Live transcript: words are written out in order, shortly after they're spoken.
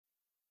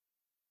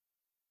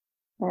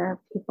There are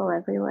people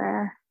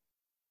everywhere.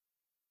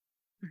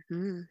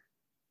 Mm-hmm.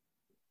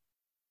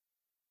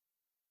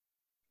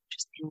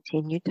 Just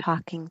continue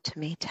talking to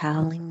me,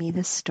 telling me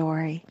the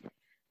story.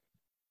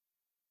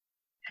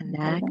 I'm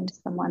holding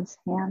someone's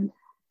hand.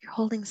 You're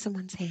holding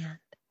someone's hand.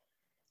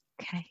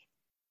 Okay.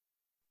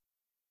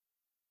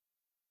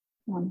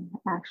 I'm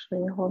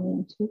actually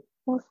holding two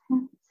people's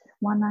hands,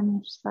 one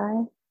on each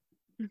side.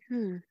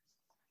 Mm-hmm.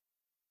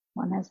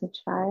 One as a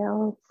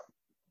child,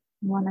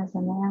 one as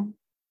a man.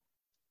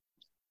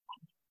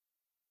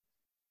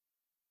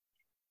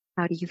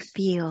 How do you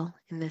feel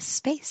in this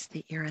space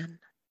that you're in?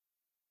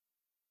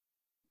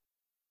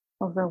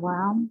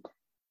 Overwhelmed.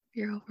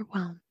 You're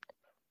overwhelmed.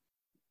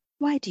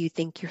 Why do you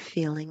think you're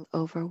feeling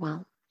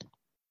overwhelmed?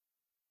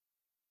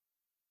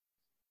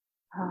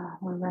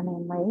 We're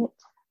running late.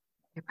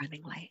 You're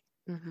running late.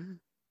 Mm-hmm.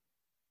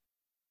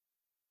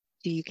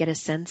 Do you get a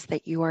sense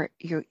that you're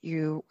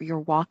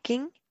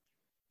walking?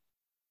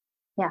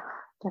 Yeah,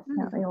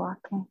 definitely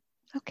walking.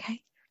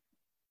 Okay.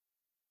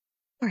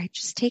 All right,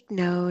 just take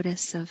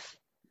notice of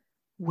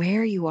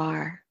where you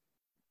are.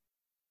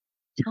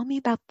 Tell me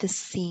about this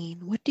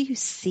scene. What do you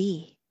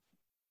see?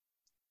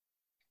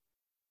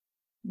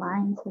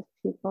 Lines of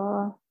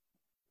people.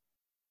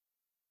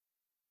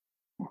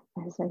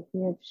 There's a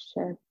huge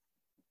ship.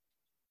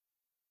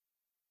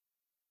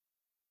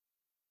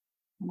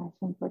 And I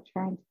think we're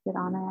trying to get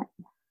on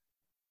it.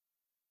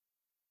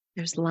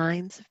 There's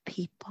lines of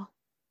people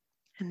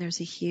and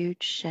there's a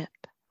huge ship.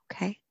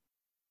 Okay.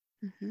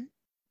 Mm-hmm.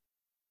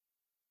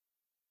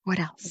 What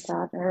else? My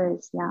daughter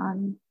is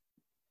young.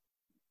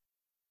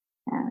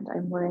 And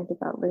I'm worried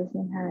about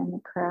losing her in the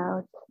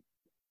crowd.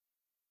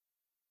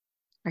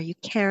 Are you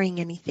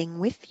carrying anything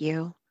with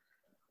you?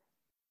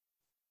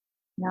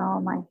 No,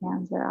 my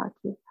hands are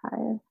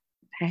occupied.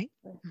 Okay.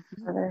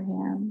 With other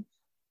hands.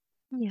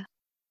 Yeah.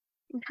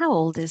 And how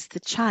old is the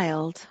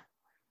child?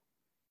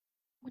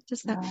 What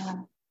does that?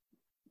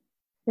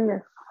 3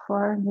 or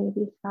 4,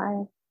 maybe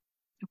 5.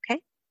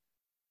 Okay.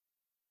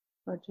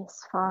 We're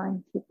just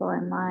following people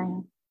in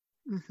line.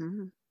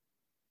 Mm-hmm.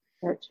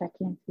 They're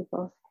checking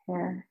people's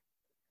hair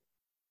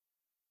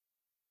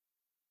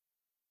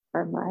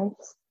for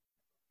lice.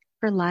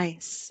 For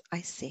lice,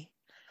 I see.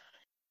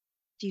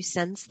 Do you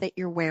sense that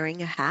you're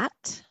wearing a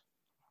hat?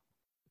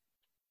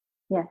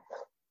 Yes.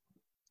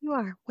 You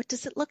are. What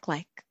does it look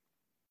like?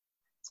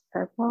 It's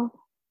purple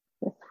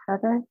with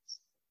feathers.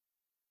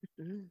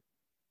 Mm-hmm.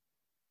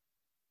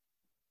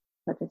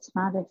 But it's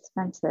not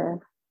expensive.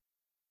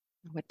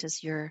 What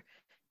does your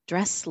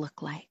dress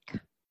look like?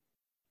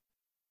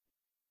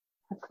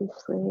 Puffy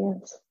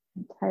sleeves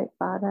and tight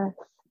bodice.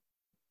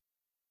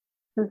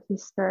 Poofy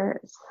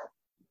skirts.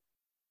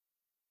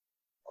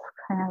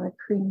 Kind of a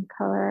cream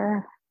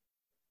color.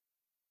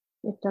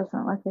 It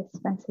doesn't look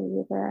expensive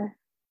either.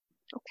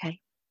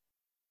 Okay.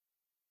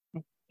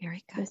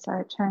 Very good. It's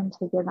our turn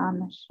to get on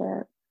the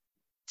ship.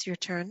 It's your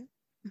turn.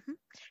 Mm-hmm.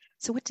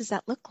 So what does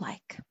that look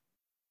like?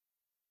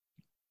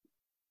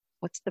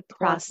 What's the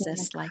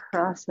process like?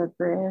 Across a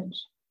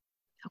bridge.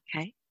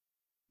 Okay.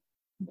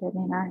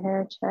 Getting our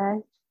hair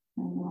checked.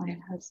 And my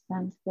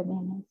husband's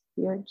getting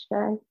his beard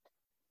checked.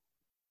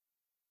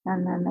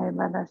 And then they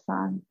let us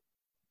on.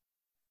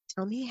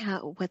 Tell me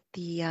what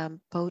the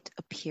boat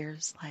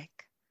appears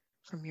like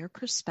from your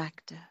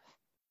perspective.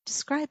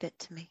 Describe it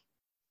to me.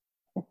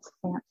 It's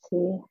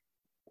fancy.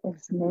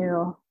 It's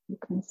new. You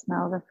can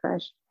smell the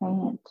fresh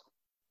paint.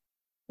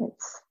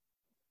 It's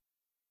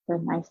the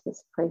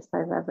nicest place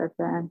I've ever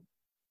been.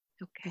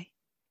 Okay.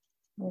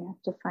 We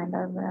have to find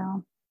our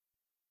room.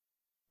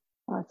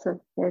 Lots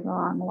of big,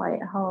 long,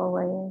 white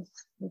hallways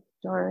with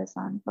doors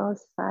on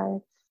both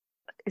sides.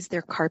 Is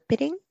there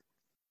carpeting?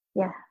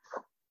 Yes.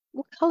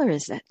 What color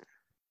is it?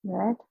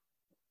 Red.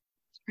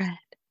 Red.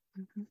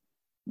 Mm-hmm.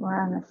 We're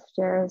on the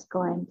stairs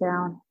going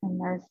down, and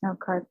there's no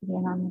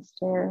carpeting on the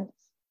stairs.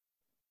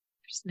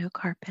 There's no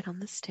carpet on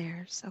the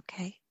stairs.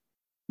 Okay.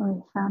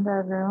 We found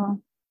our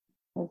room.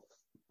 It's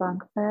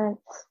bunk beds.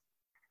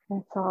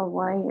 It's all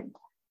white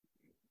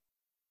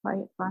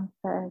bunk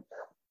beds.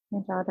 My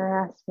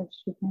daughter asked if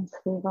she can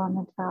sleep on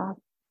the top.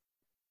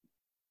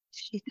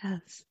 She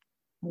does.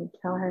 We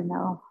tell her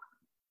no.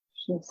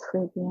 She's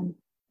sleeping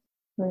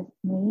with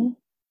me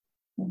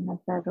in the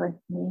bed with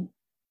me.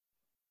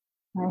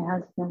 My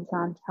husband's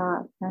on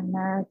top, and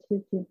there are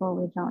 2 people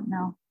we don't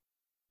know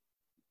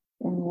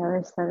in the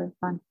other set of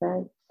bunk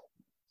beds.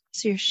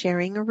 So you're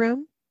sharing a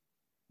room?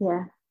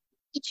 Yeah.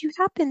 Did you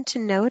happen to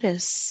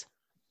notice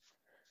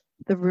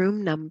the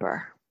room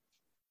number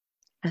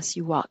as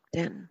you walked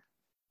in?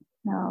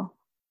 No.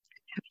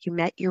 Have you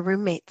met your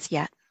roommates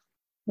yet?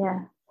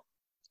 Yeah.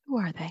 Who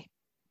are they?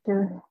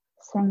 2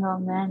 single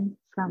men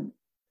from,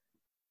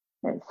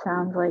 it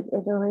sounds like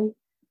Italy.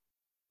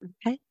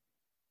 Okay.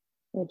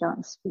 They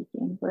don't speak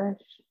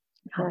English.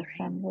 They're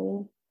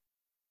friendly.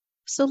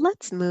 So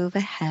let's move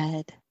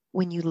ahead.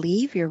 When you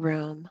leave your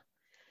room,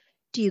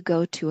 do you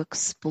go to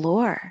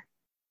explore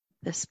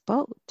this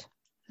boat,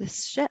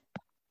 this ship?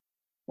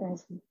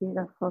 There's a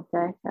beautiful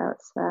deck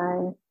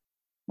outside.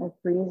 The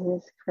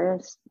breeze is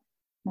crisp,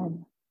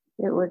 and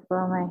it would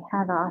blow my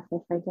head off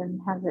if I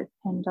didn't have it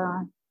pinned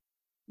on.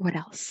 What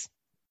else?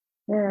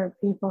 There are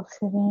people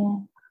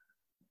sitting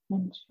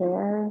in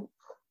chairs.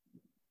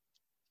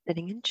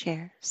 Sitting in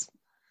chairs.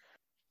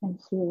 And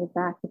see the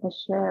back of the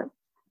ship.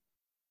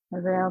 The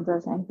rail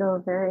doesn't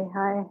go very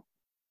high.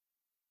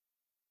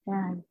 And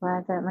I'm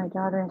glad that my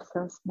daughter is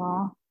so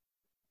small.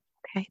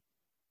 Okay.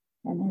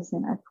 And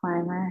isn't a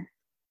climber.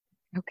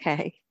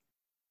 Okay.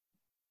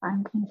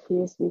 I'm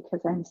confused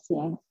because I'm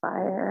seeing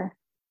fire.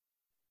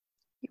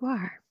 You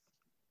are.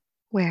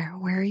 Where?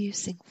 Where are you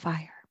seeing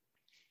fire?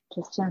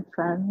 Just in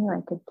front of me,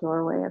 like a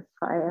doorway of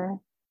fire.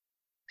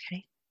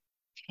 Okay.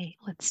 Okay.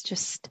 Let's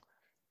just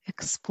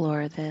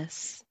explore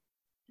this.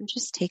 And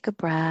just take a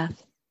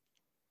breath,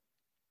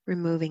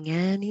 removing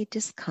any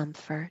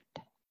discomfort.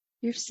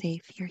 You're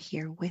safe. You're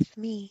here with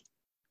me.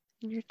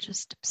 And you're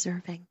just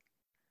observing.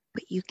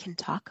 But you can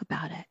talk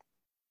about it.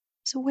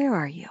 So where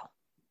are you?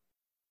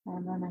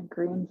 I'm in a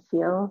green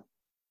field.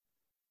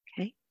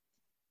 Okay.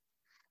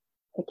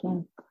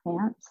 Picking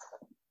plants.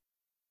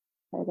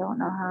 I don't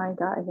know how I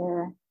got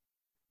here.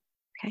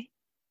 Okay.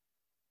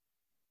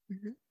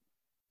 Mm-hmm.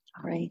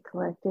 All I'm right.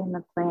 collecting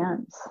the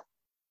plants.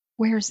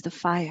 Where's the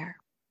fire?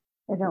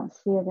 I don't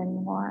see it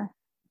anymore.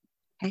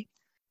 Okay.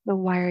 So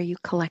why are you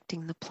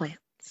collecting the plants?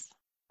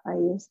 I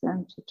use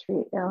them to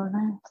treat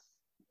illness.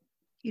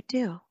 You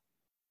do.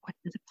 What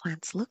do the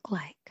plants look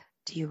like?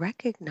 Do you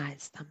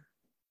recognize them?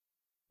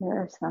 There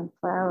are some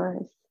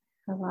flowers,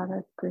 a lot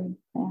of green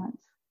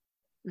plants.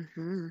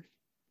 Mm-hmm.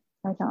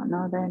 I don't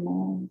know their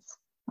names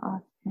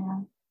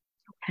offhand,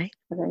 Okay.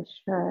 but I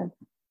should. All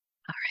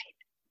right.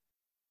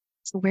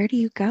 So where do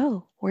you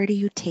go? Where do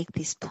you take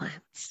these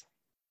plants?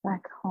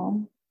 Back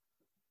home.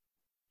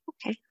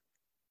 Okay.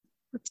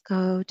 Let's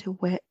go to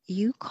what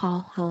you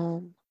call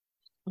home.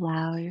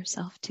 Allow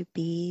yourself to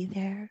be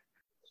there.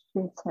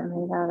 Streets are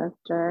made out of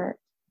dirt.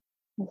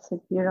 It's a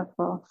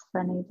beautiful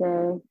sunny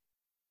day.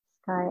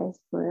 Sky is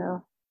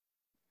blue.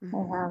 Mm-hmm.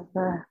 I have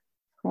the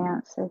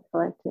plants I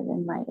collected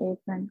in my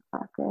apron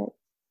pocket.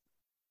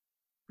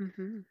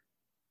 Mm-hmm.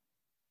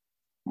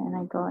 And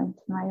I go into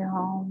my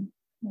home.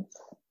 It's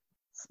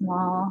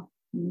small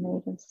and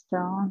made of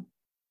stone.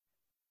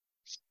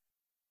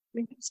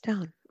 Maybe it's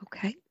down.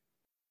 Okay.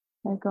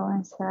 I go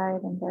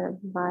inside and there are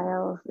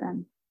vials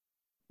and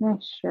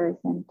mixtures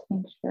and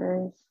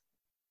tinctures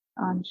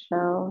on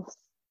shelves.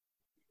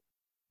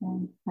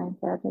 And my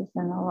bed is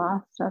in the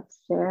loft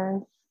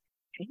upstairs.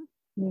 Okay.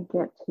 You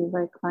get to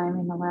by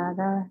climbing a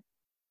ladder.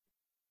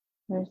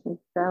 There's a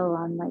bell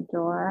on my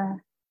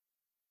door.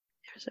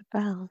 There's a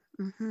bell.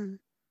 Mm-hmm.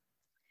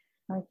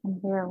 I can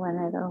hear when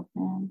it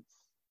opens.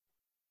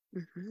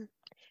 Mm-hmm.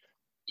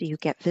 Do you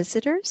get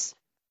visitors?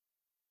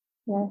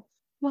 Yes,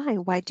 Why?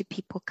 Why do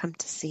people come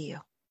to see you?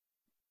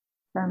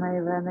 for my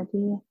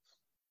remedy.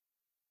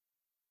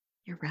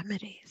 Your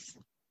remedies.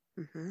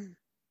 Mm-hmm.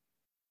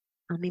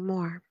 Tell me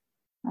more.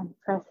 I'm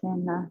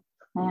pressing the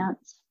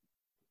plants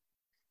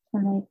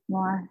to make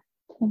more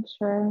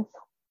tinctures.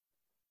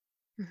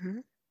 Mm-hmm.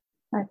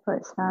 I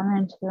put some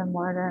into the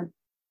mortar,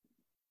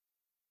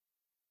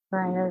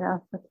 grind it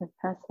up with a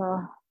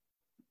pestle,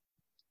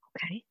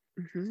 Okay.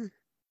 Mm-hmm.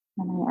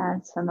 and I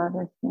add some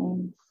other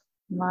things.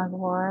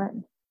 Mugwort,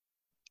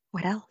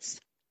 What else?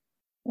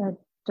 a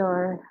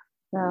doorbell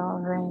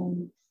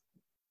rings.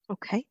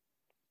 Okay.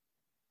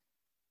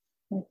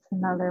 It's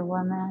another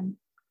woman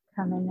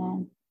coming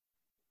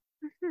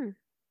in. Mm-hmm.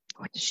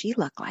 What does she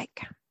look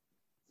like?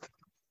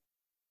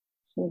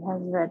 She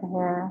has red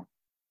hair,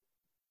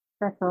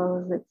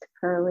 freckles, it's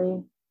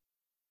curly,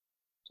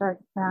 dark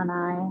brown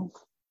eyes.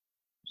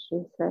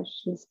 She says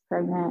she's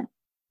pregnant,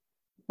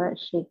 but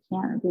she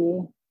can't be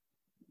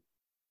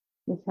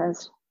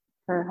because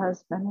her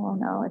husband will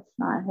know it's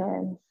not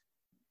his.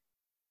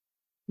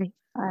 Right.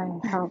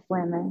 I help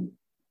women.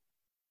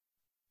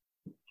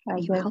 I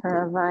You give help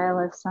her them. a vial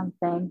of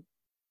something,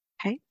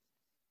 Okay.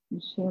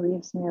 and she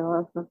leaves me a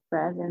loaf of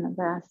bread in a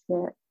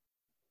basket.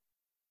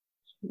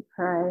 She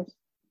cries.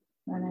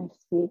 When I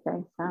speak, I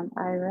sound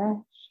Irish.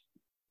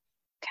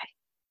 Okay.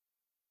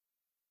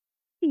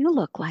 What do you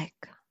look like?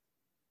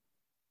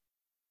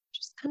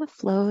 Just kind of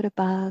float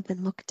above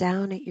and look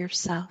down at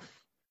yourself.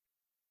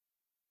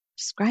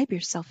 Describe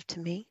yourself to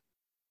me.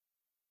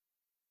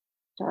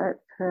 Dark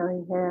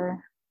curly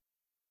hair,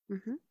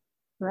 Mm-hmm.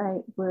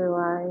 bright blue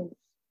eyes.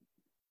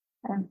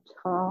 I'm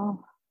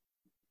tall.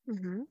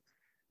 Mm-hmm.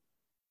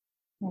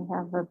 I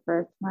have a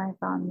birthmark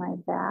on my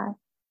back.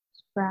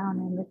 It's brown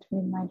in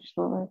between my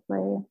shoulder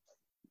blades.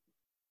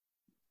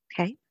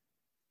 Okay.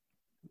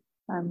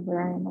 I'm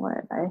wearing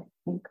what I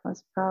think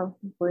was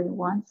probably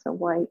once a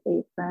white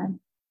apron,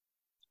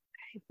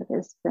 but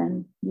it's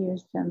been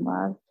used and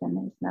loved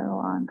and is no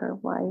longer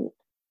white.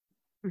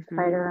 Mm-hmm.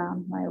 Tied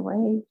around my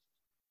waist.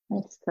 My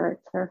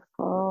skirts are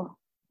full.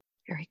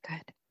 Very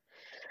good.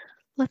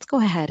 Let's go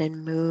ahead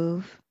and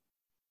move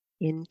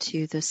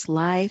into this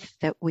life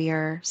that we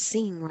are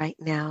seeing right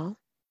now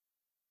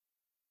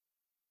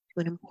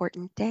to an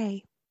important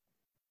day.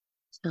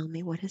 Tell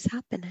me what is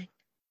happening.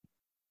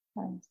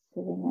 I'm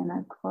sitting in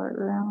a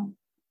courtroom.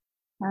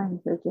 I'm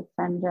the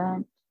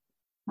defendant.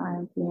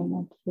 I'm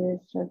being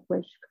accused of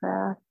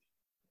witchcraft.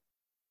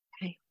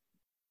 Okay.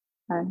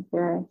 I'm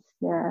very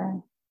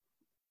scared.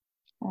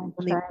 I'm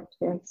trying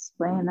to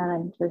explain that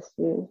I'm just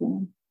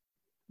using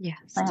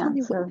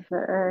plants of the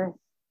earth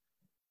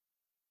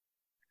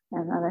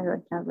and that I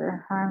would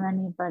never harm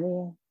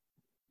anybody.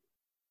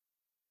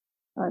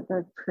 But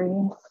the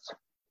priest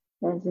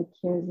is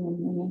accusing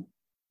me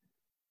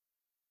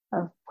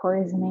of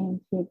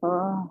poisoning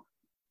people.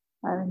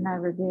 I would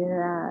never do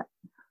that.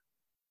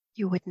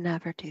 You would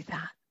never do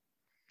that.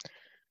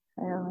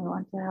 I only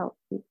want to help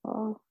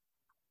people.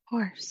 Of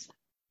course.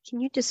 Can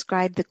you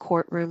describe the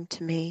courtroom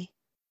to me?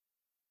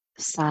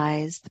 The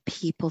size, the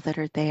people that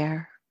are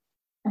there?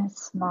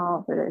 It's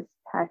small, but it's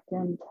packed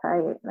in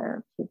tight. There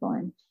are people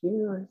in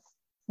pews.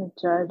 The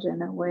judge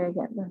in a wig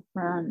at the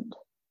front.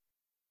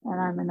 And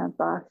I'm in a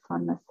box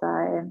on the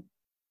side.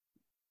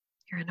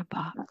 You're in a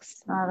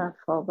box. Not a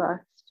full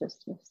box,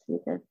 just a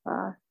seated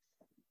box.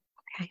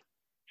 Okay.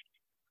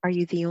 Are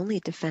you the only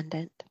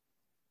defendant?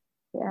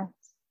 Yes.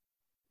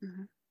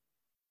 Mm-hmm.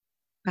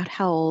 About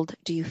how old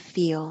do you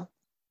feel?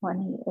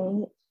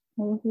 28,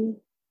 maybe.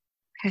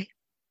 Okay.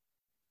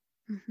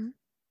 Mm-hmm.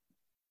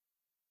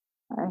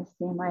 I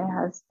see my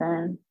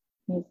husband.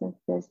 He's a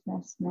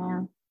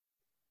businessman.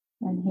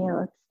 And he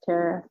looks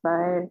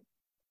terrified.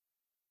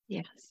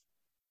 Yes.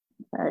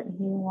 But he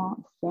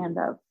won't stand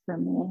up for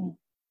me.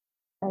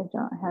 I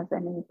don't have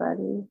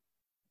anybody.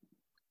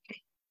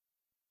 Okay.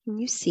 Can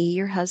you see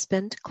your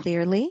husband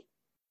clearly?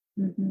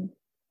 Mm-hmm.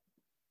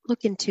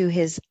 Look into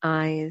his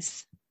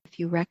eyes if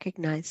you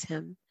recognize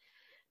him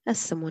as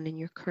someone in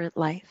your current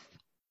life.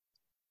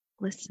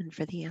 Listen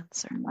for the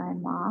answer. My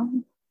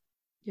mom.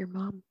 Your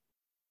mom.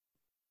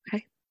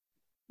 Okay.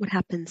 What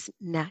happens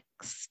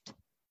next?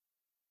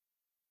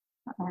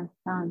 I'm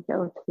found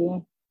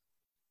guilty.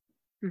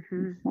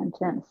 Mm-hmm.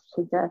 Sentenced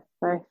to death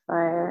by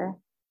fire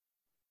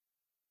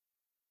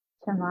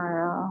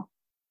tomorrow.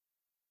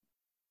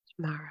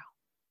 Now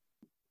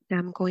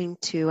I'm going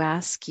to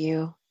ask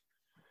you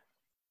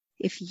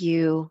if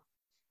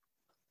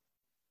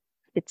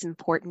it's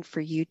important for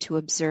you to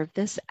observe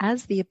this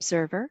as the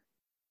observer.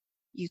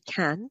 You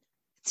can.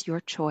 It's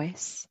your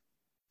choice.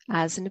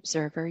 As an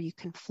observer, you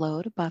can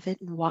float above it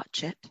and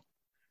watch it.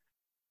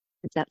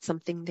 Is that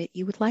something that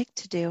you would like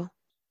to do?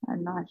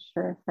 I'm not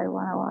sure if I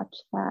want to watch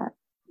that.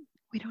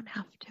 We don't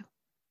have to. Is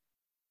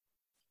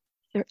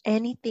there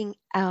anything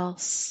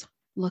else,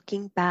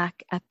 looking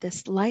back at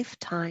this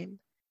lifetime,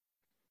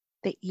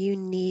 that you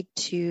need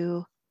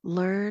to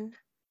learn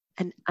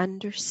and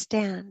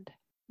understand?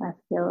 I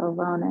feel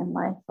alone in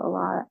life a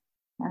lot.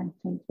 I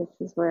think this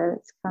is where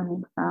it's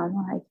coming from.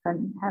 I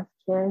couldn't have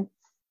kids.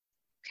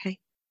 Okay.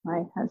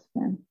 My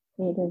husband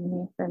hated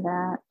me for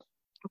that.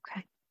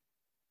 Okay.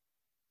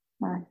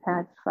 I've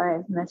had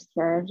 5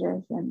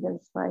 miscarriages in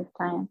this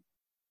lifetime.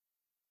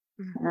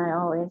 And I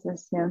always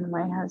assumed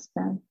my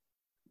husband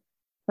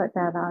put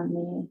that on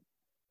me,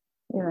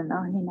 even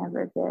though he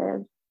never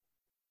did.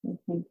 I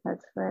think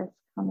that's where it's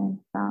coming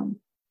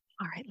from.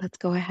 All right, let's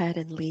go ahead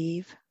and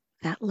leave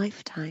that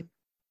lifetime.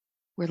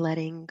 We're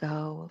letting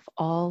go of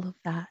all of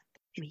that,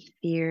 any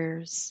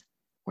fears.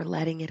 We're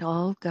letting it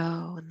all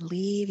go and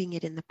leaving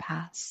it in the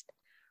past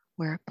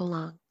where it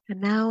belongs. And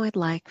now I'd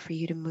like for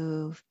you to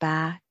move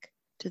back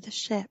to the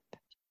ship.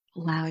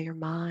 Allow your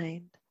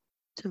mind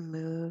to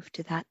move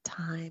to that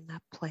time,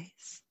 that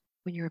place,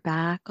 when you're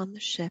back on the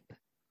ship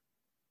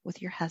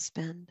with your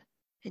husband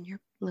and your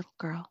little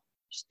girl.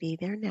 Just be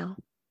there now.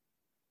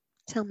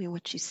 Tell me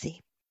what you see.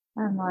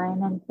 I'm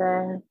lying in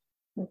bed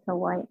with a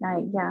white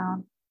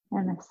nightgown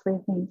and a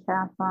sleeping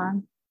cap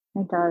on.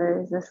 My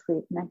daughter is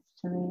asleep next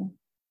to me.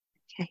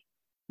 Okay.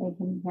 I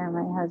can hear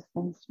my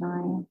husband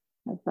snoring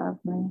above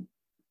me.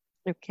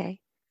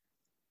 Okay.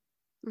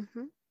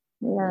 Mm-hmm.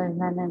 The other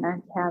men in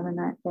our cabin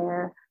aren't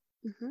there.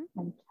 Mm-hmm.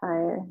 I'm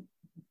tired.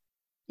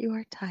 You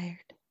are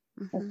tired.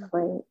 Mm-hmm. It's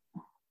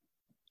late.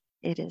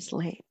 It is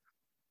late.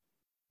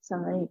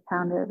 Somebody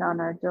pounded on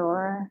our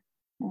door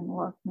and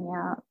woke me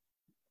up.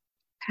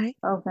 Okay.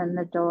 Opened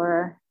the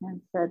door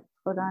and said,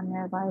 "Put on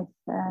your life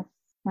vest."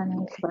 And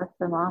he swept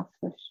them off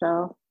the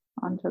shelf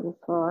onto the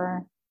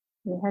floor.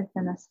 We had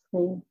been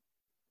asleep.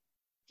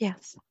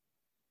 Yes.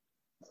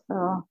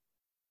 So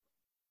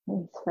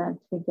he said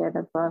to get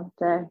above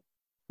deck,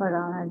 put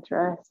on a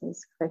dress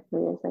as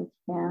quickly as I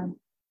can,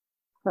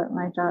 put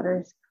my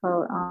daughter's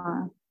coat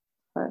on,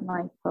 put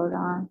my coat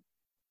on.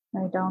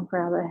 I don't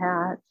grab a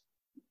hat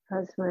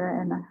because we're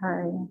in a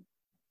hurry.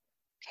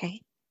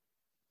 Okay.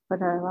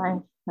 Put our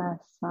life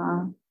vests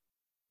on.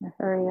 I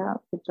hurry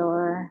out the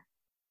door.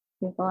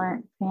 People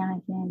aren't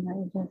panicking.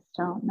 They just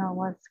don't know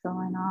what's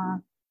going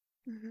on.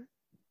 Mm-hmm.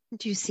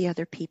 Do you see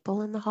other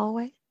people in the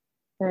hallway?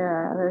 There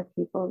are other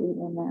people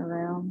leaving their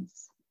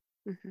rooms.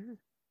 Mm-hmm.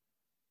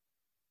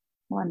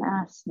 One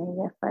asked me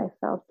if I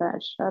felt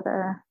that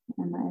shudder,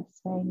 and I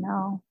say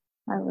no.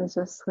 I was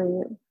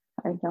asleep.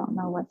 I don't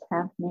know what's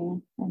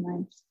happening, and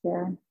I'm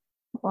scared.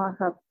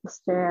 Walk up the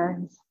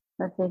stairs,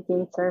 but the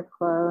gates are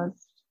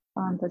closed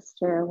on the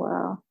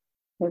stairwell.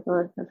 People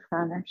at the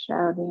front are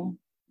shouting.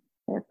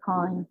 They're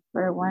calling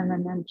for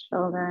women and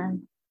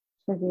children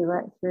to be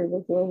let through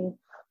the gates.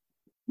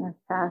 The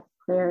path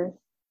clears,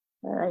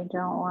 but I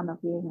don't want to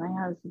leave my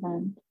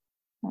husband.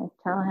 I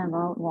tell him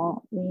I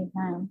won't leave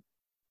him.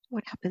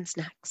 What happens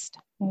next?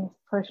 He's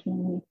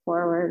pushing me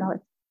forward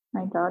with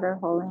my daughter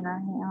holding her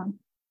hand.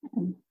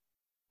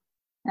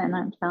 And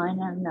I'm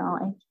telling him, no,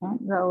 I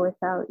can't go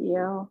without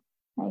you.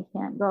 I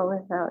can't go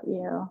without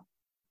you.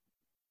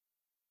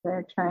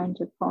 They're trying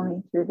to pull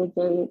me through the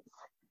gates.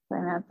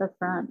 I'm at the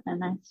front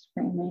and I'm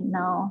screaming,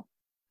 no,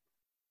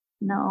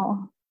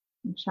 no,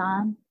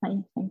 John. I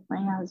think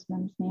my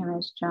husband's name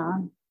is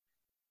John.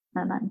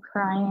 And I'm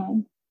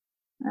crying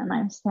and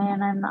I'm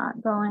saying I'm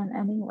not going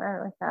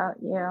anywhere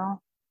without you.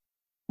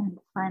 And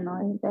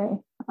finally they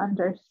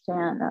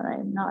understand that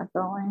I'm not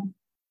going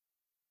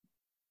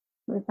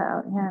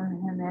without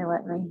him, and they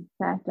let me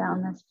back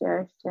down the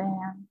stairs to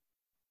him.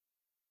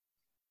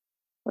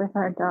 With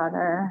our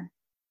daughter,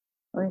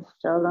 we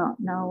still don't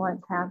know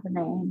what's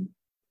happening.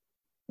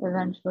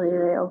 Eventually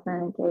they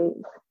open the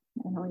gates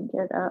and we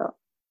get out,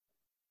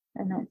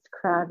 and it's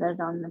crowded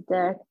on the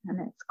deck and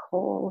it's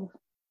cold.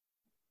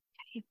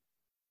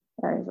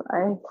 There's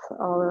ice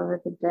all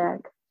over the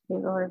deck.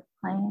 People are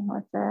playing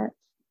with it.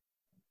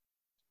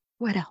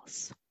 What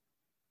else?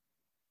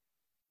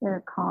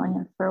 They're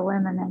calling for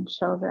women and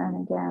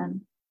children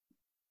again.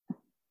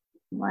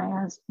 My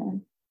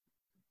husband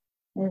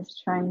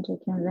is trying to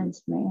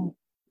convince me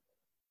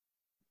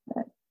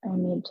that I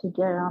need to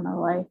get on a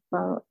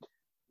lifeboat,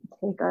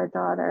 take our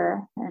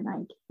daughter, and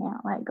I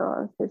can't let go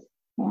of his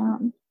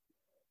hand,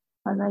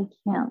 because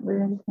I can't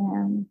lose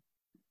him.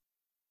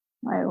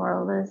 My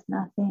world is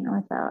nothing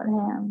without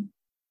him.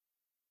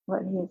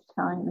 But he's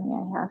telling me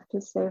I have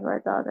to save our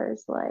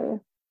daughter's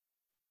life.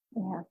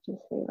 I have to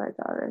save our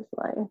daughter's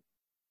life.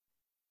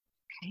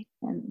 Okay.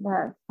 And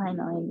that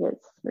finally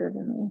gets through to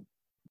me.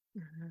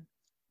 Mm-hmm.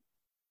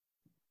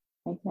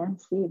 I can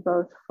see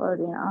both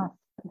floating off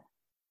the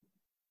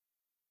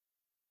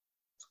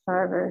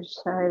starboard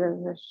side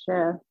of the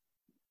ship.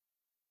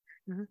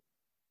 Mm-hmm.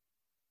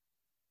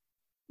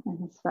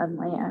 And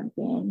suddenly I'm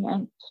being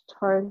yanked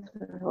towards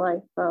the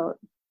lifeboat.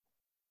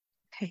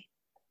 Okay.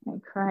 I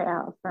cry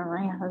out for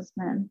my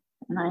husband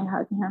and I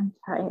hug him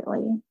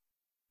tightly.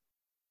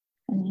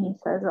 And he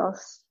says, I'll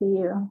see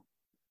you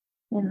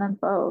in the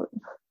boat.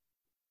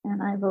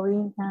 And I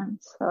believe him,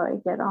 so I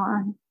get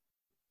on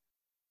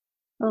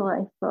the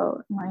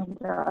lifeboat. My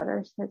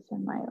daughter sits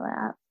in my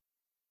lap.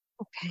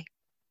 Okay.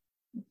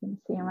 You can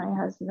see my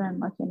husband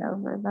looking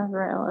over the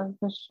rail of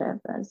the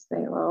ship as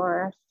they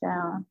lower us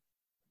down.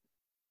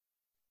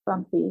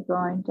 Bumpy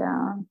going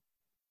down.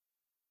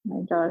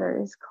 My daughter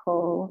is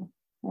cold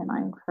and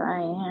I'm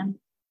crying.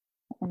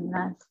 And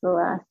that's the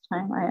last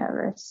time I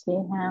ever see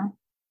him.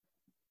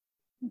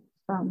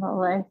 From the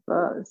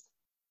lifeboats,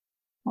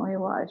 we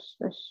watch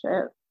the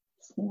ship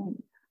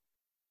sink.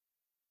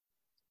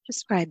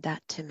 Describe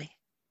that to me.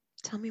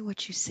 Tell me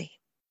what you see.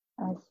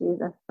 I see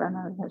the front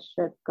of the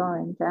ship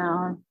going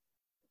down,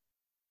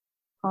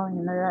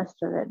 pulling the rest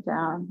of it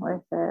down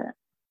with it.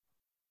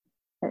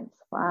 It's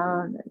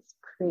loud, it's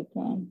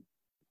creaking.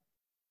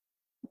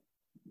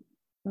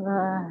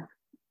 The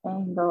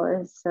angle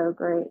is so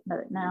great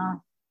that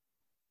now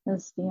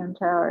the steam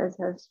towers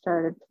have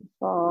started to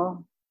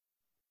fall.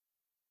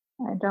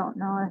 I don't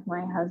know if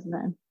my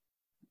husband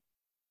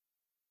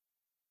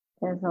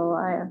is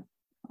alive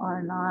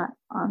or not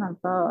on a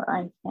boat.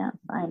 I can't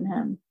find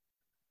him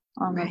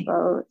on the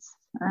boats,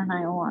 and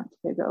I want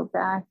to go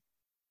back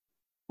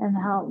and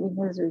help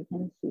because we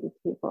can see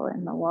people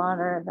in the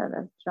water that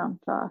have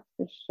jumped off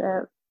the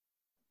ship.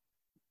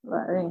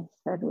 But they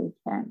said we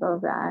can't go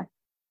back.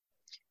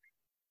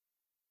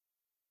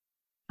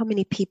 How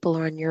many people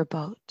are on your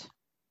boat?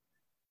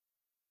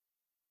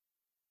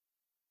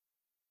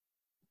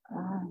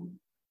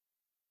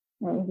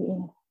 Maybe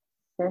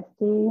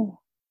 50.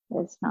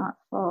 It's not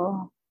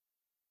full.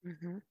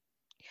 Mm-hmm.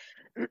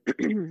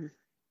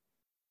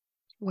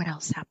 What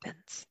else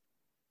happens?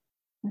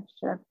 The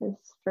ship is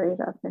straight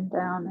up and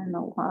down in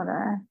the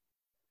water.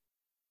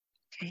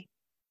 Okay.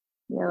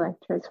 The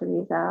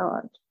electricity's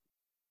out.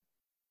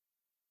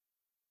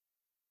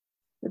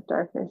 The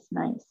darkest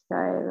night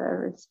sky I've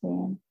ever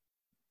seen.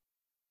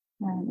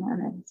 And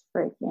then it's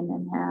breaking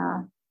in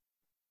half.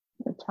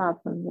 The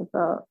top of the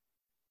boat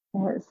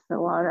hits the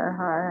water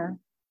hard.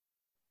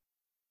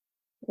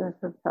 The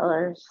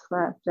propellers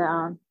slap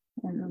down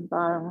in the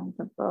bottom of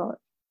the boat.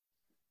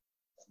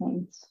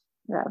 Sinks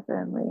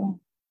rapidly.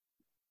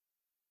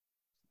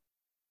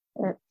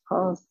 It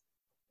pulls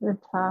the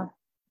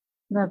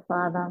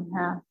bottom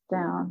half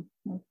down.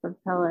 The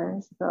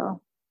propellers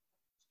go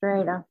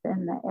straight up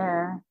in the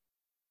air.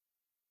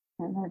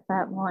 And at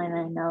that point,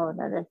 I know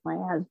that if my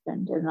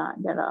husband did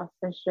not get off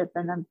the ship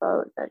in a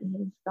boat, that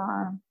he's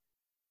gone.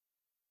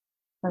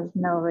 Because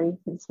nobody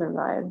could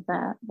survive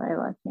that by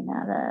looking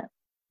at it.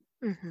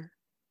 Mm-hmm.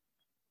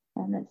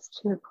 And it's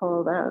too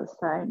cold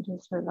outside to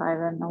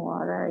survive in the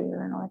water,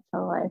 even with the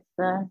life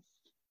vest.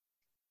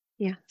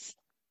 Yes.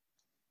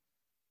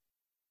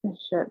 The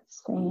ship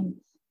sinks.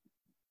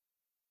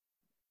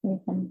 We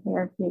can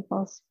hear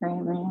people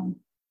screaming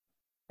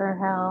for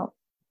help,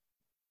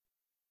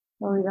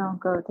 but we don't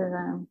go to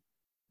them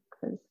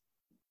because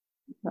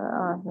the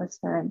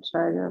officer in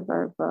charge of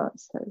our boat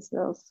says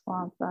they'll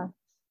swamp us.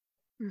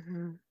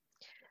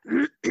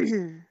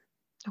 Mm-hmm.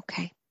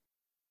 Okay.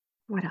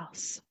 What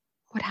else?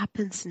 What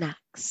happens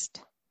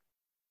next?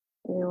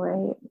 We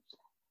wait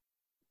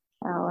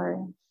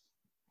hours.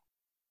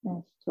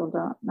 I still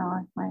don't know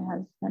if my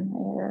husband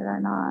made it or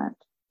not.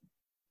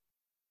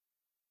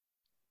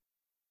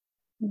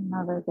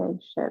 Another big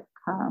ship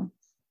comes.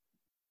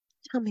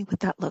 Tell me what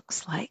that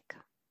looks like.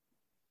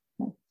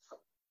 It's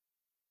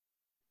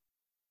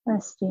a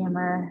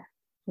steamer,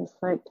 just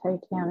like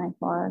Titanic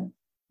was.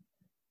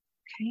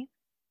 Okay.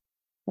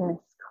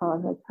 It's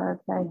called the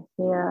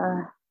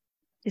Carpathia.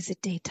 Is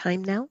it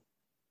daytime now?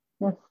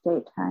 It's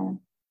daytime.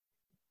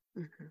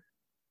 Mm-hmm.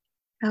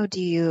 How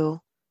do you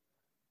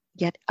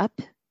get up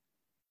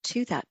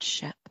to that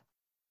ship?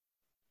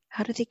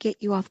 How do they get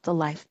you off the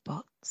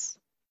lifeboats?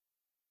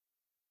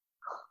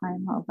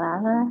 Climb a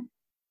ladder,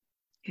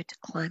 You have to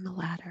climb a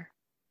ladder.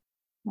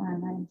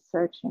 and I'm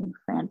searching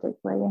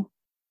frantically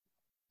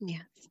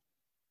Yes.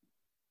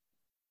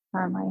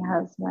 for my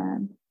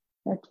husband.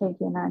 They're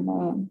taking our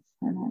names,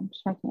 and I'm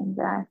checking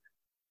back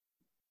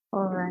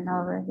over and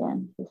over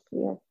again to see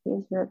if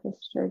he's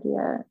registered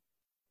yet.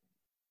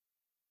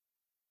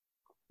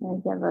 They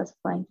give us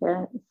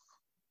blankets.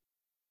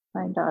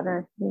 My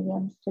daughter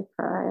begins to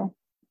cry.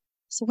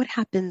 So what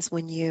happens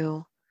when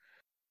you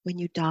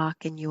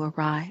dock and you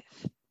arrive?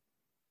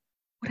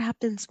 What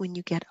happens when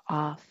you get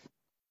off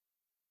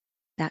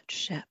that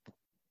ship?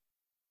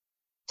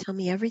 Tell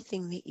me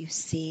everything that you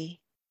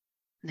see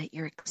and that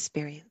you're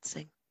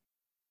experiencing.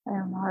 I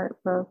am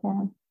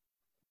heartbroken.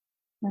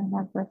 I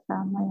never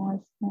found my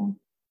husband.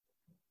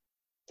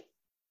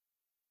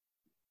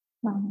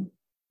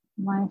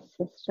 My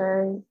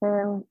sister is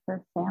there with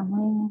her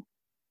family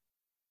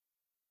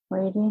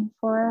waiting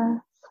for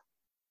us.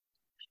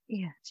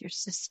 Yes, your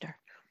sister.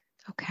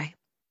 Okay.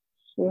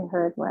 She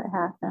heard what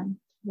happened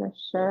to the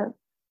ship,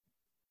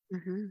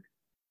 Mm-hmm.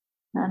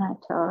 and I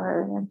tell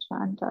her that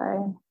John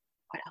died.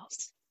 What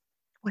else?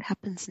 What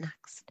happens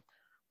next?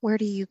 Where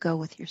do you go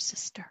with your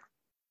sister?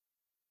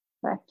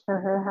 Back to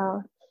her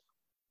house.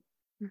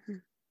 Mm-hmm.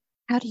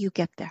 How do you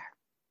get there?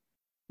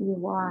 We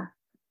walk.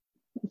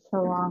 It's a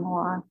long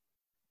walk.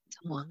 It's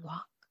a long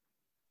walk.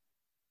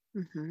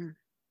 Mm-hmm.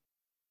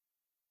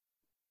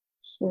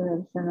 She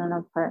lives in an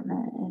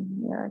apartment in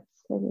New York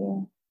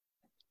City.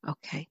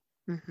 Okay.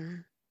 Mm-hmm.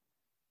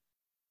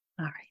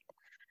 All right.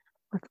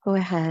 Let's go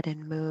ahead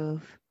and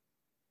move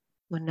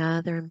to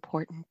another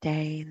important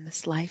day in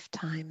this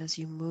lifetime. As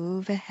you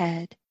move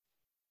ahead,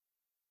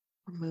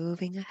 we're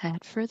moving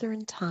ahead further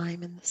in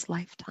time in this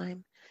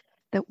lifetime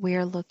that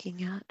we're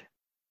looking at.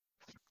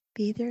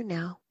 Be there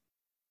now.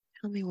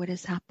 Tell me what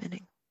is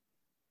happening.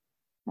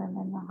 I'm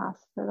in the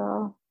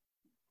hospital.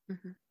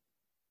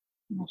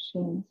 Mm-hmm.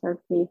 Machines are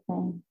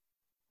beeping.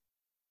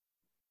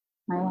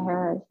 My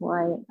hair is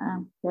white.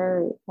 I'm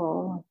very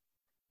old.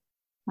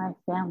 My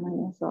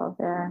family is all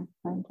there.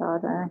 My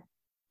daughter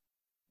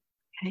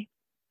Okay.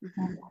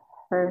 Mm-hmm. and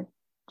her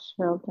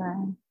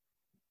children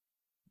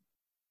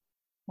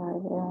are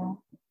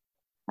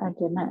there. I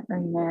didn't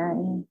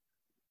remarry.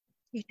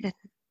 You didn't.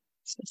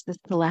 So is this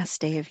the last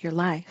day of your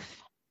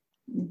life?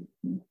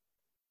 Mm-hmm.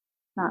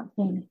 Not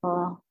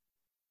painful.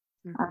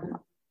 Mm-hmm. I'm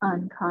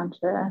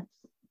unconscious.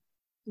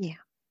 Yeah.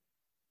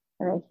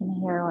 But I can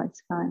hear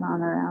what's going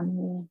on around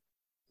me.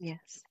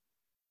 Yes.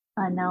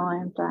 I know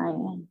I'm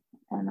dying,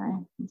 and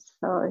I'm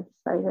so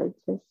excited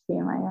to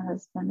see my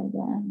husband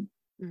again.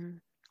 Mm-hmm.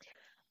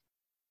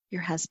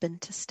 Your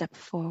husband to step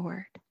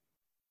forward.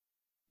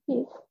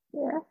 He's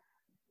there.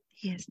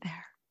 He is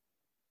there.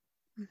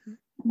 Mm-hmm.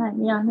 And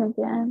I'm young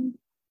again.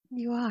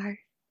 You are.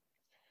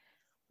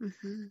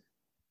 Mm-hmm.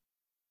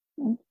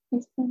 And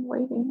he's been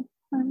waiting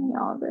for me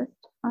all this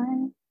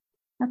time.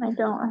 And I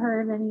don't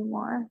hurt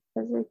anymore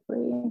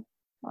physically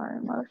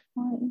or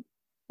emotionally.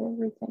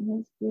 Everything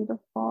is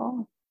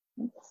beautiful.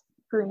 It's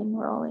green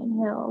rolling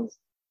hills,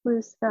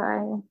 blue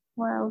sky,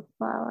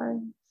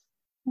 wildflowers.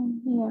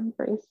 And he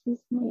embraces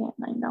me, and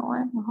I know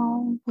I'm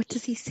home. What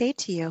does he say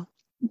to you?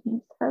 He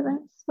said,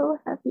 I'm so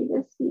happy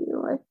to see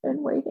you. I've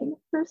been waiting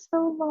for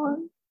so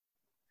long.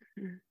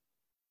 Mm-hmm.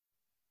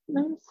 And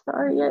I'm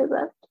sorry I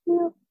left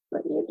you,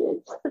 but you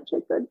did such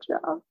a good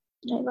job.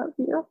 I love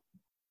you.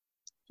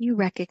 You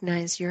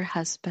recognize your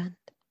husband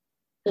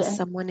as Yeah,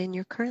 someone in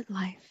your current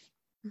life.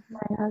 Mm-hmm.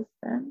 my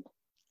husband.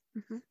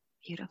 Mm-hmm.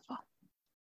 Beautiful.